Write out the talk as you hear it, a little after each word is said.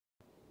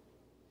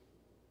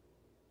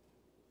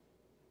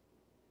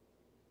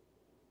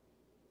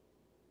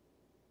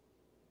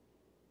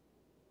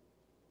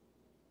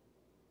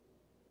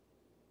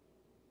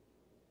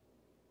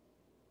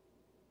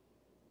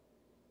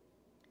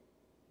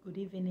Good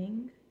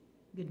evening,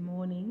 good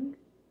morning,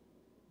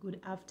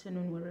 good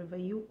afternoon, wherever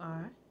you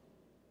are.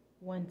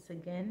 Once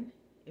again,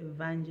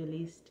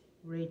 Evangelist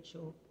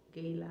Rachel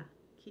Gayla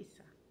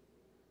Kisa.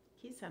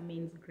 Kisa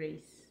means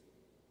grace.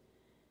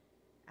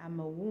 I'm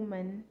a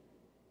woman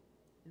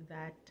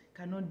that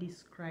cannot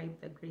describe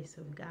the grace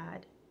of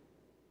God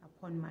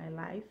upon my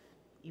life,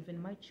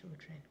 even my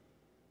children.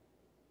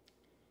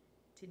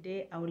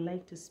 Today, I would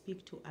like to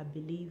speak to a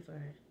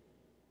believer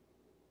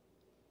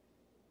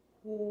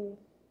who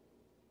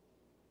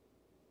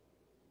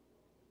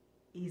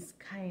is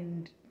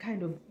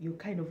you're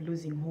kind of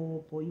losing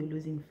hope, or you're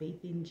losing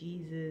faith in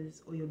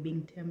Jesus, or you're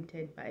being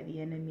tempted by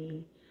the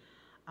enemy.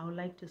 I would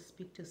like to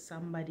speak to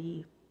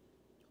somebody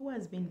who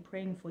has been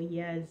praying for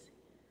years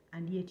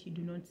and yet you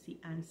do not see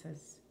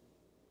answers.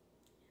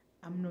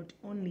 I'm not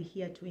only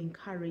here to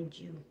encourage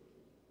you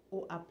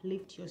or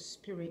uplift your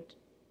spirit,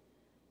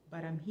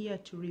 but I'm here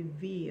to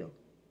reveal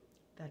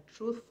the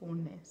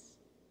truthfulness,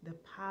 the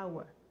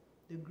power,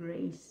 the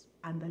grace,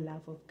 and the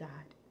love of God.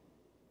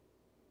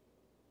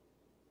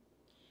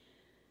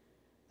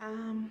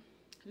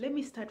 Let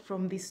me start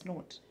from this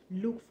note.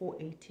 Luke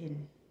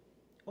 4:18.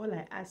 All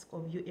I ask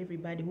of you,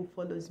 everybody who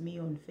follows me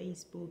on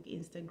Facebook,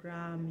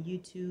 Instagram,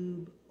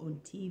 YouTube, on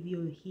TV,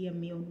 or hear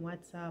me on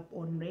WhatsApp,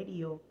 on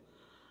radio,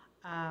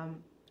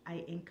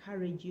 I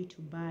encourage you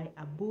to buy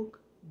a book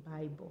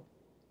Bible.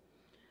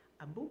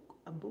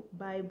 A book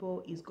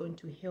Bible is going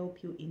to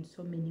help you in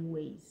so many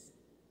ways.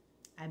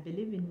 I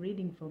believe in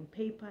reading from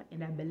paper,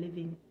 and I believe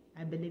in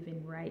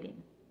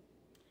writing.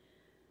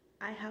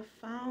 I have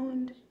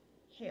found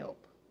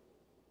help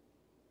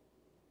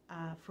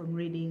from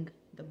reading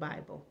the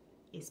Bible,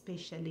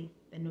 especially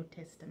the New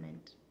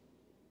Testament.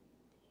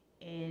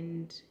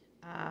 And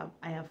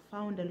I have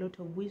found a lot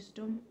of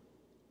wisdom,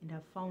 and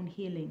I've found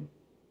healing.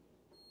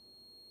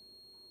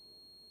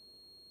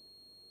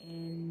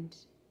 And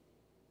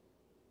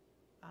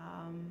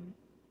I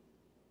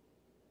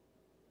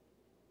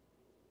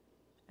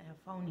have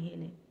found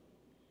healing.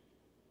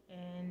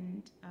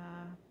 And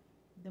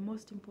the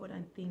most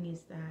important thing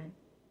is that,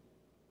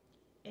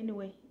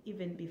 anyway,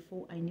 even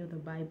before I knew the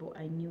Bible,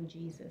 I knew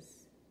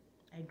Jesus.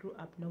 I grew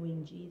up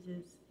knowing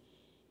Jesus,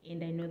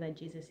 and I know that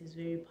Jesus is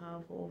very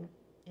powerful,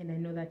 and I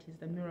know that he's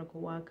the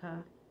miracle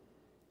worker.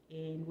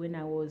 And when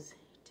I was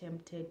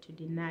tempted to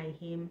deny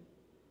him,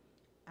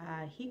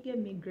 he gave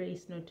me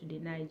grace not to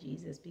deny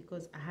Jesus,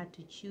 because I had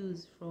to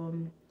choose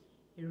from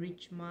a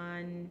rich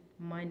man,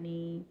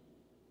 money,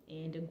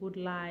 and a good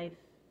life.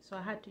 So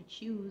I had to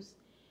choose,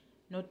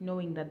 not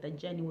knowing that the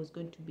journey was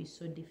going to be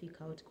so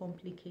difficult,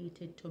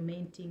 complicated,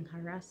 tormenting,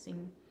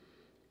 harassing,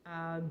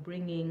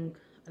 bringing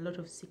a lot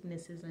of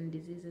sicknesses and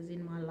diseases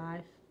in my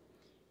life.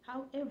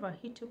 However,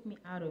 he took me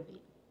out of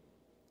it.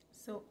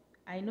 So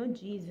I know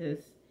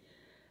Jesus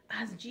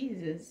as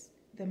Jesus,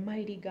 the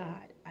mighty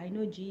God. I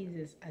know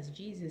Jesus as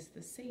Jesus,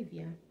 the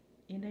Savior.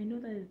 And I know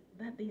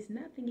that there's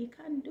nothing he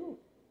can't do.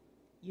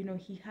 You know,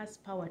 he has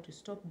power to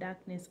stop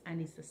darkness,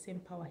 and it's the same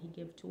power he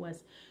gave to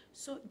us.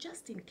 So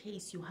just in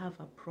case you have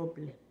a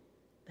problem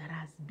that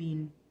has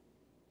been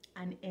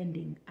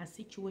unending, a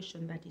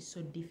situation that is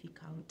so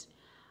difficult,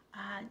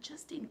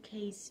 just in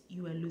case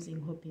you are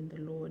losing hope in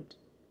the Lord,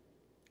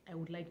 I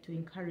would like to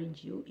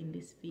encourage you in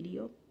this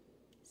video.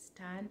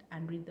 Stand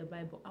and read the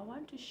Bible. I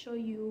want to show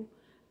you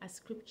a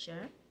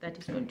scripture that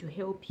is going to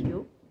help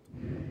you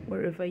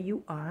wherever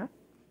you are.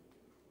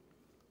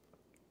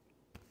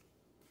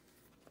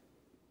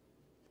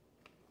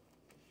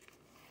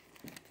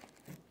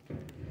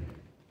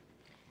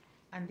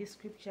 And this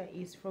scripture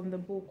is from the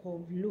book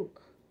of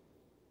Luke,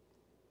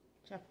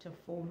 chapter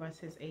 4,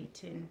 verses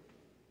 18.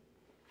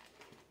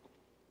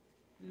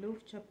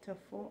 Luke chapter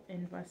 4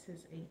 and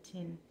verses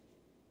 18.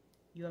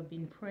 You have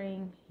been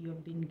praying, you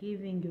have been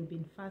giving, you've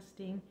been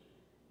fasting.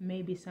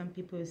 Maybe some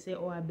people say,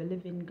 oh, I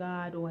believe in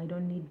God, or I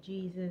don't need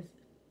Jesus.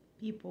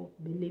 People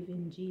believe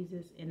in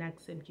Jesus and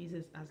accept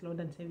Jesus as Lord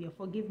and Savior.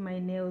 Forgive my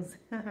nails.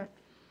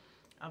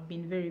 I've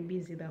been very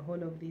busy the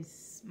whole of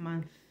this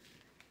month.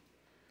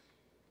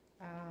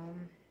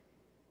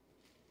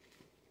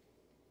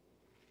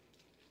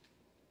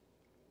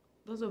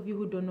 Those of you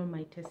who don't know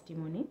my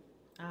testimony,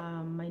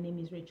 my name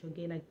is Rachel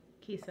Gayla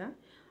Kisa.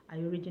 I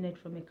originate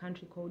from a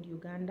country called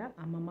Uganda.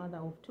 I'm a mother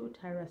of two,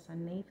 Tyrus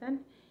and Nathan,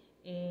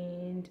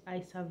 and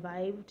I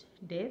survived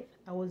death.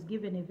 I was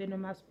given a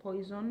venomous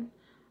poison.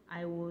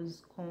 I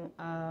was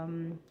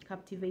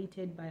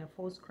captivated by a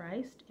false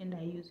Christ, and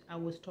I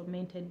was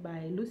tormented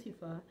by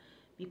Lucifer,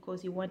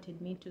 because he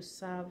wanted me to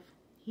serve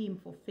him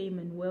for fame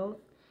and wealth,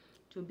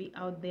 to be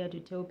out there to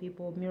tell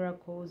people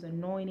miracles,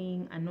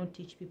 anointing, and not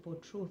teach people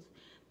truth.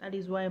 That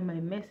is why my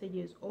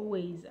messages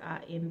always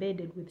are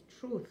embedded with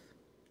truth.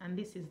 And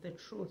this is the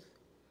truth.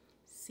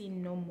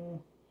 Sin no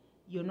more.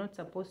 You're not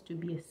supposed to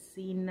be a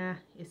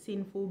sinner, a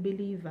sinful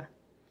believer.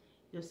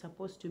 You're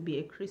supposed to be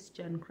a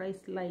Christian,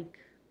 Christ-like.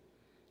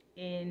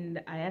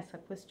 And I asked a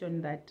question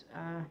that,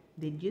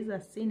 did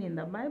Jesus sin in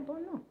the Bible?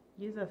 No,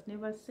 Jesus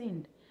never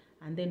sinned.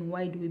 And then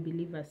why do we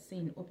believe as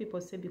sin? Or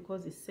people say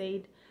because he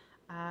said,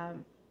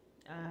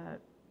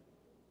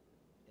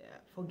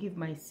 forgive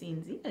my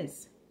sins.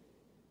 Yes,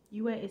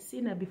 you were a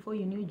sinner before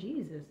you knew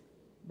Jesus,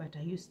 but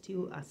are you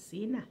still a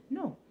sinner?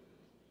 No.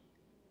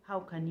 How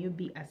can you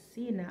be a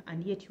sinner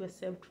and yet you are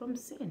saved from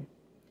sin?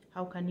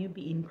 How can you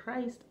be in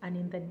Christ and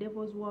in the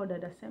devil's world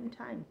at the same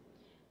time?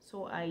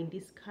 So I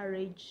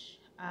discourage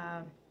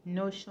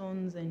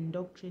notions and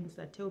doctrines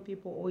that tell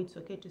people, oh, it's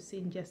okay to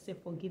sin, just say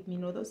forgive me.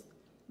 No,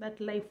 that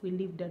life we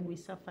lived and we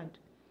suffered.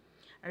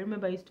 I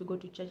remember I used to go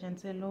to church and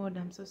say, Lord,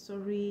 I'm so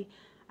sorry,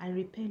 I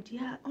repent.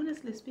 Yeah,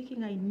 honestly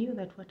speaking, I knew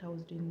that what I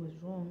was doing was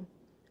wrong,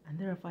 and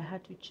therefore I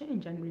had to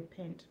change and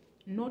repent,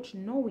 not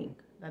knowing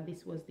that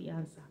this was the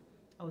answer.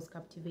 I was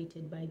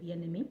captivated by the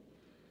enemy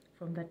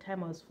from the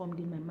time I was formed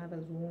in my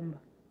mother's womb.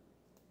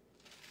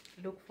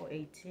 Luke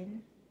 4:18.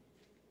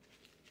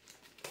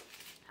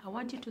 I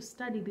want you to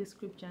study this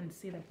scripture and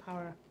see the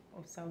power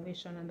of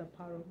salvation and the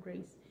power of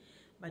grace,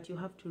 but you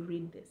have to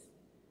read this.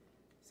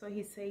 So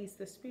he says,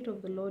 the Spirit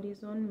of the Lord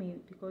is on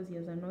me because he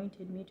has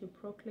anointed me to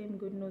proclaim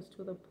good news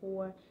to the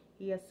poor.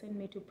 He has sent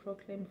me to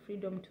proclaim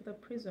freedom to the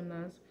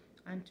prisoners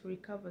and to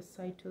recover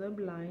sight to the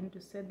blind,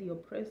 to set the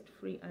oppressed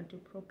free, and to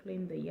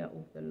proclaim the year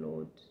of the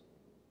Lord.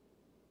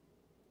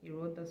 He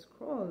wrote the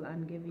scroll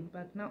and gave it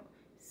back. Now,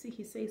 see,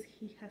 he says,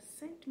 he has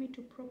sent me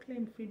to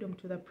proclaim freedom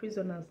to the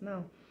prisoners.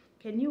 Now,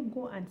 can you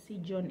go and see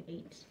John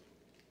 8?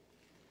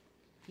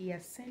 He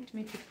has sent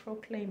me to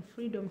proclaim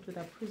freedom to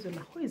the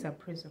prisoner. Who is a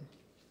prisoner?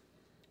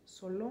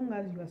 So long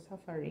as you are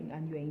suffering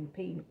and you are in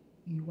pain,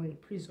 you are a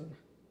prisoner.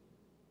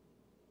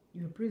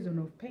 You are a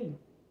prisoner of pain.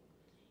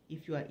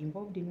 If you are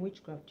involved in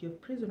witchcraft, you are a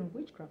prisoner of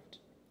witchcraft.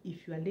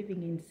 If you are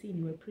living in sin,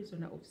 you are a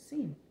prisoner of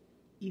sin.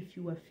 If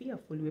you are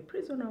fearful, you are a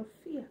prisoner of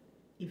fear.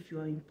 If you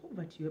are in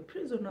poverty, you are a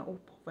prisoner of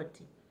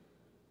poverty.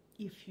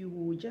 If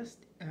you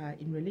just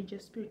in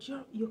religious spirit,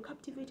 you're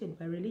captivated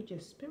by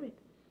religious spirit.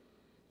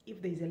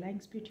 If there is a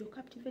lying spirit, you're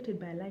captivated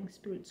by a lying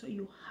spirit. So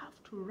you have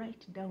to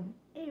write down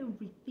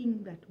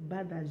everything that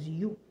bothers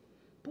you.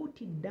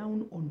 Put it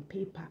down on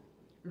paper.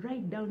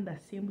 Write down the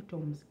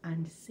symptoms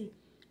and say,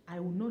 I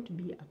will not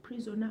be a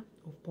prisoner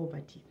of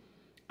poverty.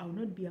 I will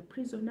not be a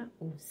prisoner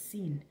of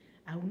sin.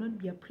 I will not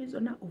be a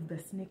prisoner of the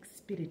snake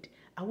spirit.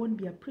 I won't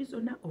be a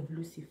prisoner of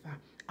Lucifer.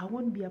 I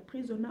won't be a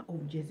prisoner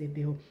of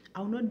Jezebel. I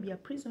will not be a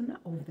prisoner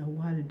of the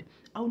world.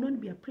 I will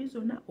not be a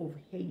prisoner of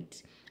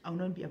hate. I will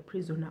not be a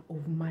prisoner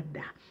of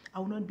murder. I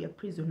will not be a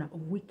prisoner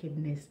of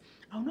wickedness.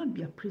 I will not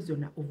be a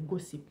prisoner of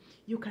gossip.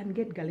 You can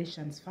get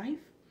Galatians 5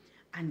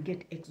 and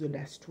get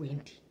Exodus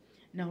 20.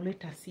 Now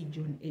let us see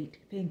John 8.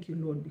 Thank you,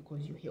 Lord,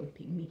 because you're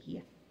helping me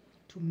here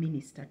to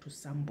minister to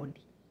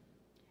somebody.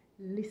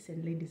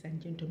 Listen, ladies and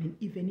gentlemen,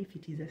 even if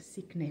it is a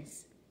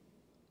sickness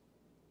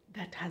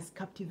that has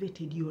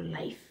captivated your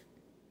life,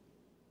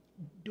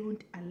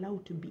 don't allow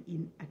to be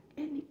in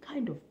any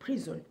kind of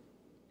prison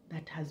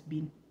that has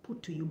been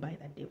put to you by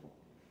the devil.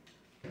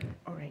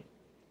 All right.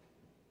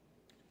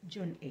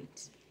 John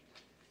 8.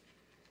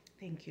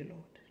 Thank you,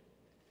 Lord.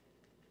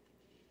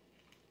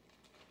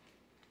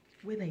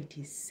 Whether it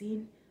is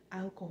sin,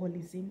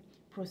 alcoholism,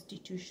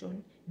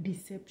 prostitution,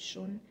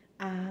 deception,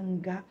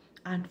 anger,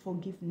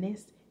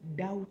 unforgiveness,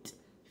 doubt,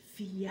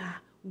 fear,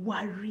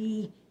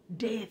 worry,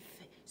 death,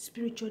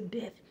 spiritual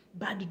death,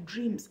 bad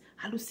dreams,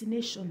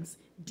 hallucinations,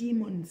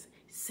 demons,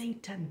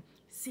 Satan,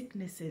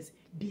 sicknesses,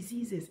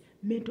 diseases,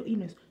 mental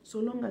illness. So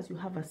long as you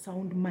have a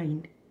sound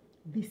mind,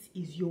 this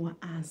is your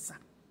answer.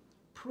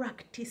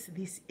 Practice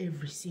this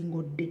every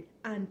single day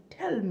and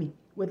tell me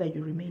whether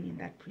you remain in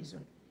that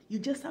prison. You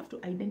just have to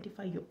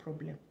identify your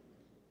problem.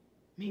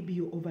 Maybe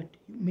you're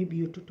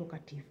too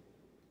talkative.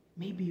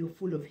 Maybe you're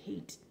full of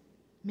hate.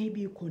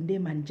 Maybe you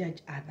condemn and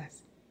judge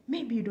others.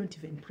 Maybe you don't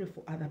even pray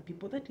for other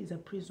people. That is a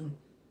prison.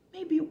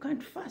 Maybe you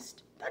can't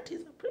fast. That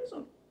is a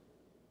prison.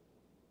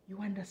 You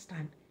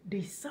understand? There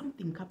is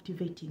something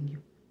captivating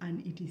you,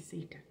 and it is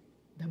Satan,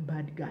 the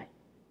bad guy.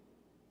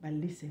 But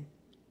listen,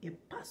 a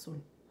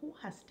person who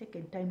has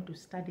taken time to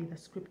study the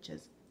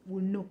scriptures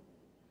will know,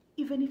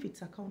 even if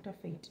it's a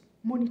counterfeit,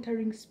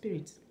 monitoring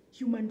spirits,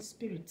 human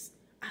spirits,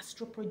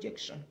 astral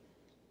projection.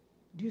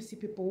 Do you see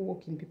people who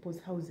walk in people's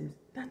houses?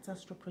 That's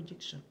astral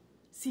projection.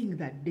 Seeing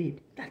the dead,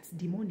 that's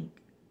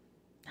demonic.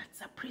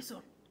 That's a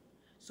prison.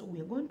 So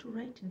we are going to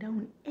write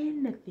down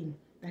anything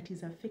that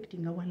is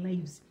affecting our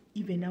lives,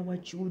 even our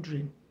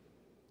children.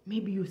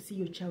 Maybe you see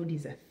your child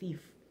is a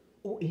thief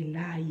or a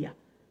liar,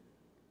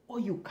 or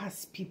you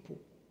curse people.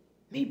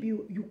 Maybe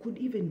you could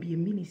even be a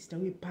minister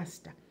or a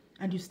pastor,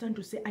 and you stand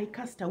to say, I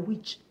cast a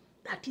witch.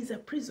 That is a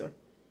prison.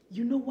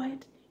 You know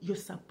what? You're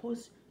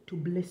supposed to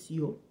bless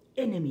your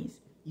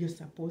enemies. You're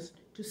supposed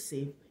to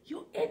save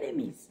your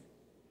enemies.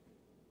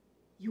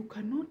 You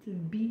cannot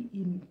be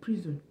in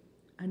prison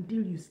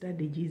until you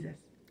study Jesus.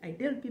 I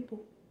tell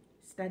people,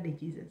 study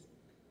Jesus.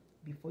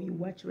 Before you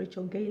watch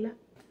Rachel Gayler,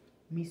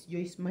 Miss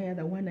Joyce Meyer,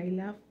 the one I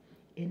love,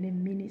 any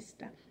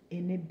minister,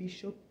 any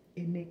bishop,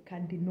 any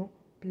cardinal,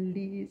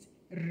 please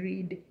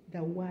read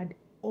the word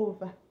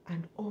over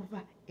and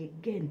over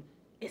again,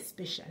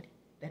 especially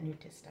the New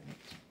Testament.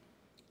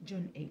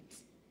 John 8.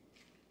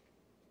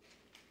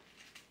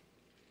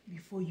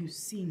 Before you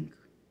sing,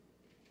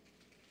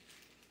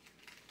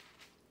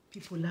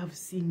 People love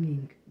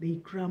singing. They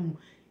cram.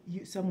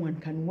 Someone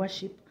can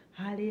worship,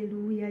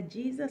 hallelujah,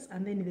 Jesus,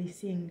 and then they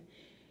sing.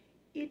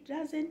 It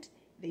doesn't.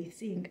 They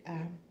sing.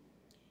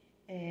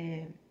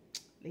 They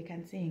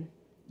can sing.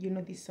 You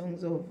know these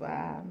songs of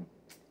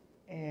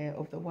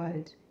the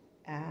world.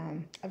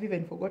 I've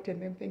even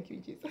forgotten them. Thank you,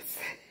 Jesus.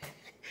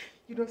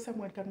 You know,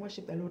 someone can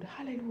worship the Lord,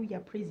 hallelujah,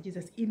 praise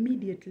Jesus.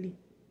 Immediately,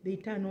 they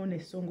turn on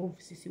a song of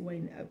CC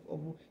Wine,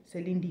 of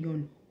Celine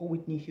Dion or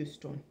Whitney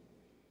Houston.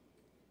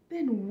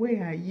 Then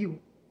where are you?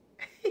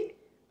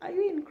 Are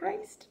you in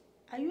Christ?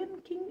 Are you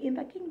in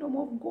the kingdom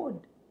of God?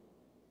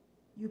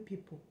 You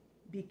people,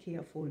 be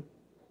careful.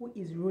 Who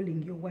is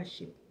ruling your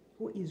worship?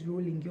 Who is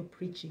ruling your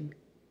preaching?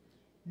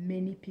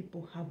 Many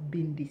people have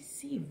been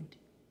deceived.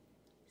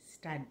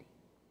 Study.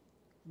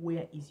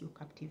 Where is your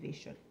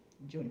captivation?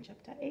 John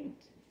chapter 8.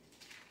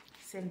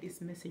 Send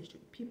this message to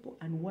people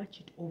and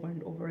watch it over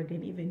and over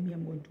again. Even me,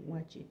 I'm going to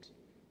watch it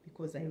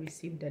because I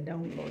received a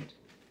download.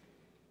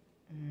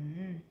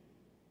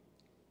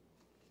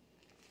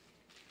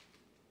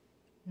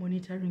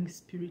 Monitoring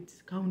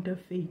spirits,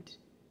 counterfeit.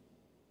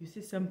 You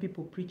see some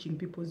people preaching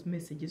people's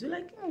messages. You're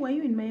like, oh, why are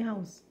you in my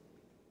house?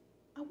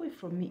 Away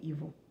from me,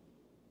 evil.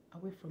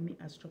 Away from me,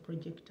 astral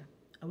projector.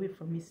 Away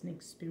from me,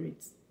 snake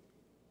spirits.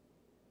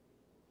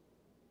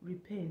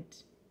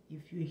 Repent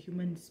if you're a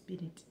human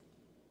spirit.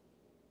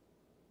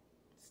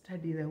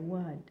 Study the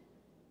word.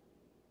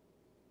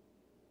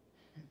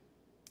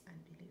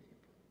 Unbelievable.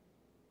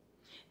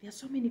 There are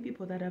so many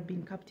people that have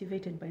been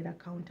captivated by the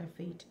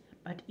counterfeit.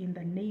 But in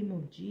the name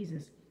of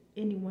Jesus,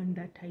 anyone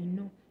that I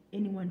know,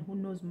 anyone who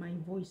knows my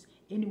voice,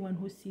 anyone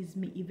who sees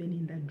me even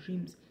in their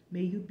dreams,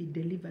 may you be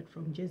delivered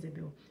from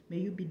Jezebel. May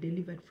you be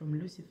delivered from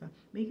Lucifer.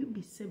 May you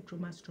be saved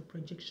from astral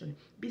projection.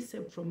 Be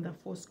saved from the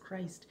false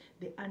Christ,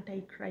 the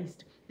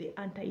antichrist, the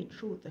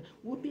anti-truth.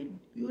 Will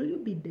you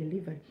be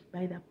delivered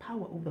by the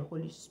power of the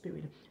Holy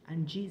Spirit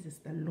and Jesus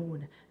the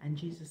Lord and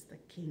Jesus the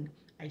King.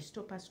 I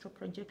stop astral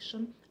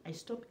projection. I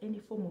stop any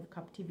form of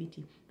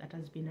captivity that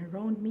has been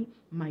around me,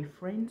 my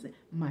friends,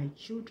 my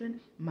children,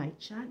 my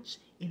church,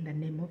 in the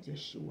name of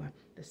Yeshua,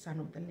 the Son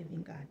of the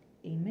living God.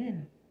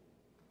 Amen.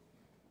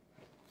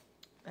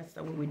 That's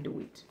the way we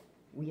do it.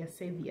 We are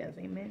saviors.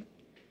 Amen.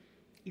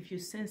 If you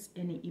sense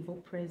any evil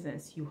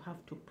presence, you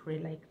have to pray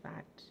like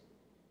that.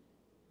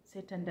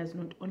 Satan does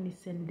not only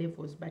send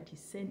devils, but he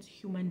sends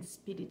human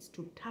spirits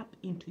to tap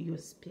into your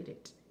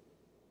spirit.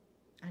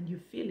 And you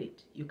feel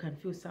it. You can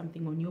feel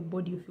something on your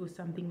body. You feel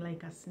something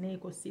like a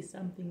snake, or see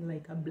something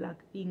like a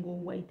black thing or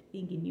white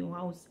thing in your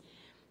house.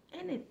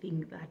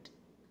 Anything that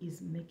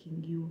is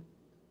making you,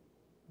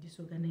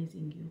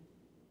 disorganizing you,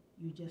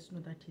 you just know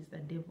that he's the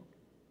devil.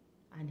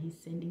 And he's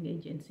sending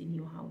agents in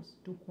your house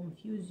to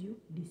confuse you,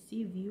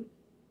 deceive you.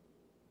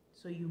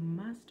 So you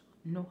must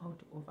know how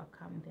to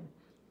overcome them.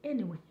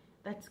 Anyway,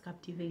 that's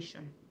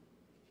captivation.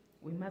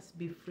 We must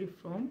be free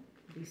from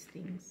these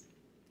things.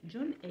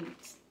 John 8.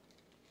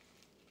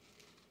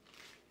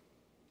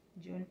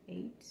 John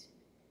 8,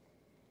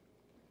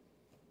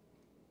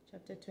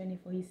 chapter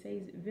 24, he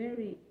says,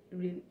 very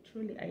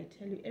truly I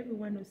tell you,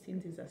 everyone who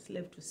sins is a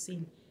slave to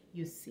sin.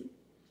 You see,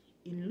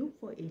 in Luke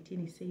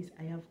 4:18, he says,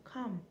 I have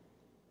come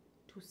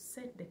to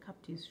set the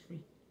captives free.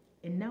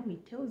 And now he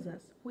tells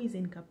us who is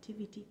in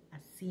captivity, a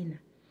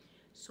sinner.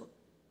 So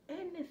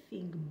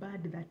anything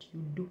bad that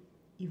you do,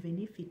 even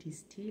if it is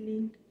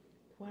stealing,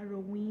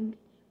 quarreling,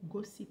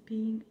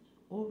 gossiping,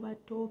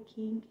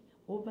 over-talking,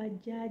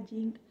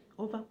 over-judging,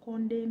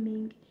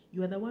 over-condemning,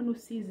 you are the one who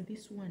sees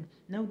this one.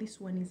 Now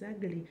this one is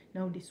ugly.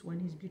 Now this one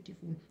is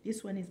beautiful.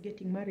 This one is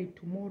getting married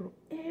tomorrow.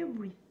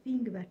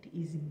 Everything that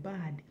is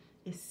bad,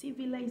 a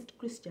civilized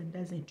Christian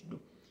doesn't do.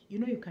 You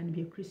know, you can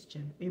be a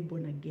Christian, be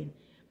born again,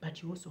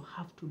 but you also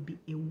have to be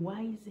a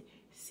wise,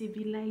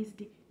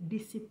 civilized,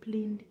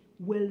 disciplined,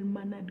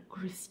 well-mannered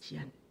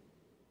Christian.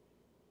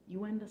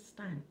 You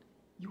understand?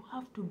 You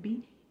have to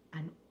be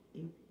a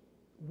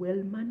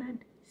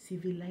well-mannered,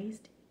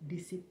 civilized,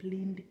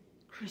 disciplined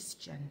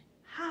Christian,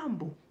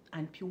 humble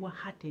and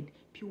pure-hearted,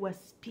 pure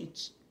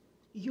speech.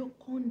 Your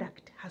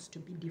conduct has to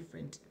be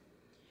different.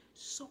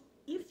 So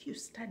if you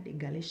study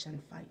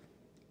Galatians 5,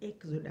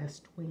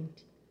 Exodus 20,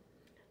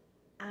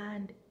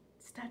 and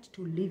start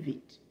to live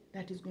it,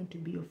 that is going to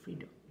be your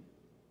freedom.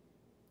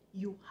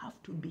 You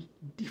have to be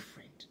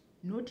different,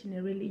 not in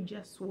a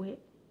religious way,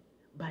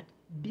 but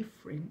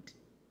different,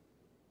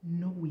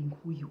 knowing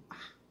who you are.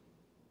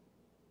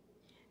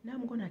 Now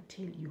I'm going to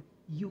tell you,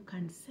 you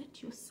can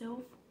set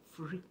yourself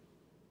free.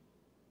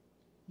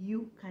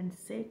 You can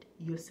set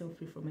yourself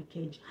free from a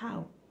cage.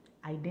 How?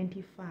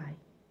 Identify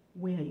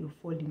where you're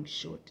falling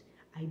short.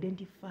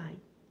 Identify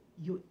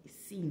your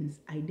sins.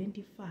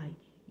 Identify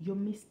your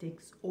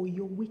mistakes or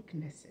your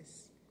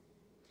weaknesses.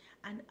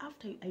 And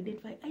after you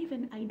identify,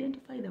 even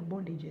identify the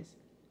bondages,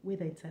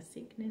 whether it's a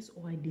sickness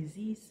or a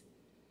disease,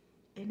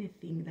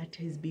 anything that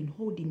has been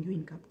holding you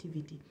in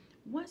captivity.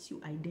 Once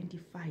you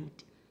identify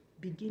it,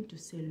 begin to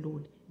say,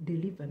 Lord,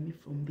 deliver me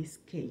from this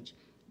cage.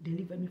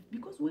 Deliver me.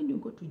 Because when you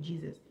go to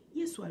Jesus,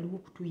 Yesu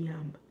aliwalk to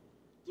yamba.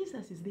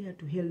 Jesus is there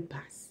to help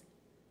us.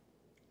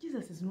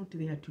 Jesus is not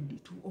there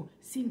to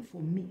sing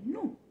for me.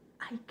 No,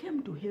 I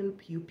came to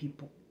help you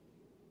people.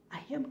 I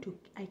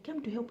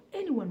came to help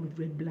anyone with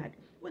red blood,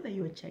 whether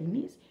you're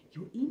Chinese,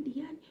 you're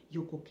Indian,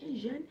 you're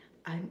Caucasian,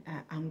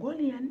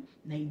 Angolan,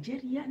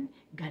 Nigerian,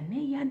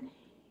 Ghanaian.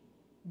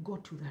 Go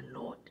to the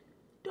Lord.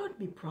 Don't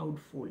be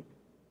proudful.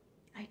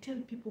 I tell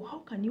people, how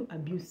can you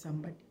abuse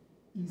somebody,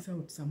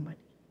 insult somebody?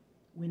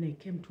 When I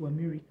came to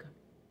America,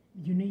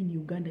 you know, in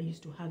Uganda, I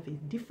used to have a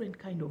different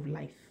kind of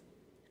life.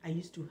 I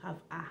used to have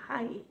a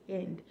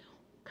high-end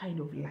kind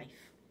of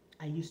life.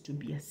 I used to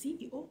be a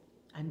CEO,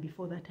 and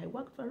before that, I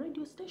worked for a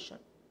radio station.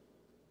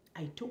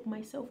 I took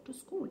myself to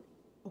school.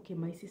 Okay,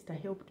 my sister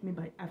helped me,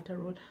 but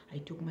after all, I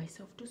took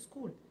myself to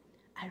school.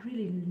 I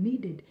really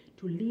needed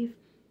to live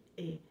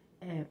a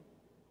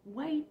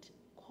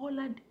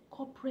white-collared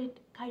corporate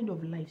kind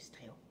of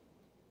lifestyle.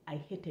 I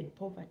hated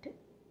poverty,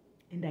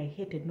 and I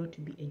hated not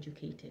to be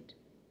educated.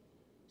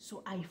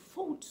 So I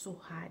fought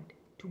so hard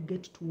to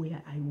get to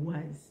where I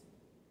was.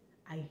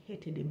 I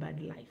hated a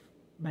bad life,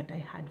 but I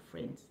had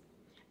friends.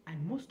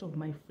 And most of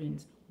my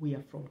friends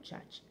were from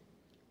church.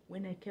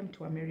 When I came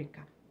to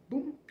America,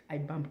 boom, I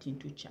bumped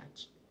into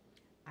church.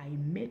 I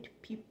met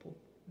people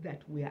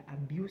that were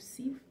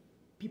abusive,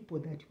 people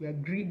that were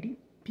greedy,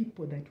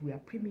 people that were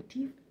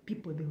primitive,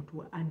 people that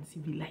were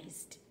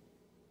uncivilized,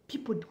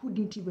 people who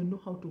didn't even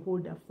know how to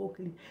hold a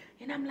forklift.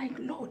 And I'm like,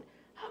 Lord,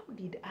 how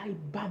did I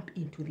bump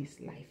into this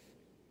life?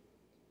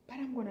 But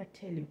I'm going to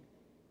tell you,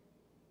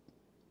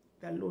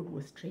 the Lord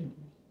was training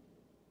me.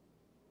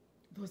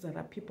 Those are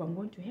the people I'm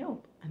going to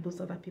help, and those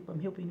are the people I'm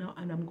helping now.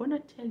 And I'm going to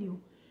tell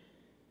you,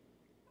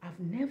 I've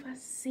never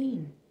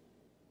seen,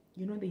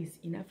 you know,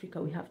 in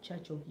Africa, we have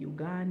Church of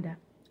Uganda,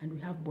 and we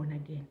have Born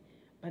Again.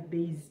 But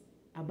there is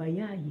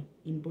Abayayi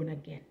in Born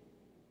Again.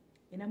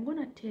 And I'm going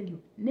to tell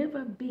you,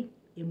 never be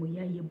a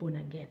Muyaye Born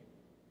Again.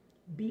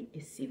 Be a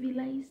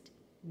civilized,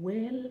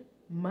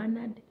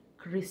 well-mannered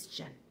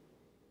Christian.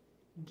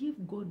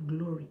 Give God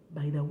glory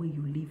by the way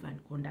you live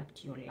and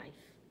conduct your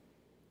life.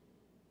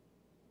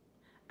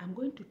 I'm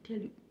going to tell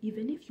you,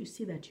 even if you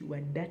see that you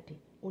are dirty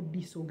or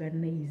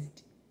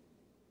disorganized,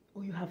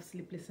 or you have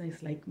sleepless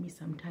nights like me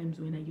sometimes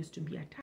when I used to be attacked,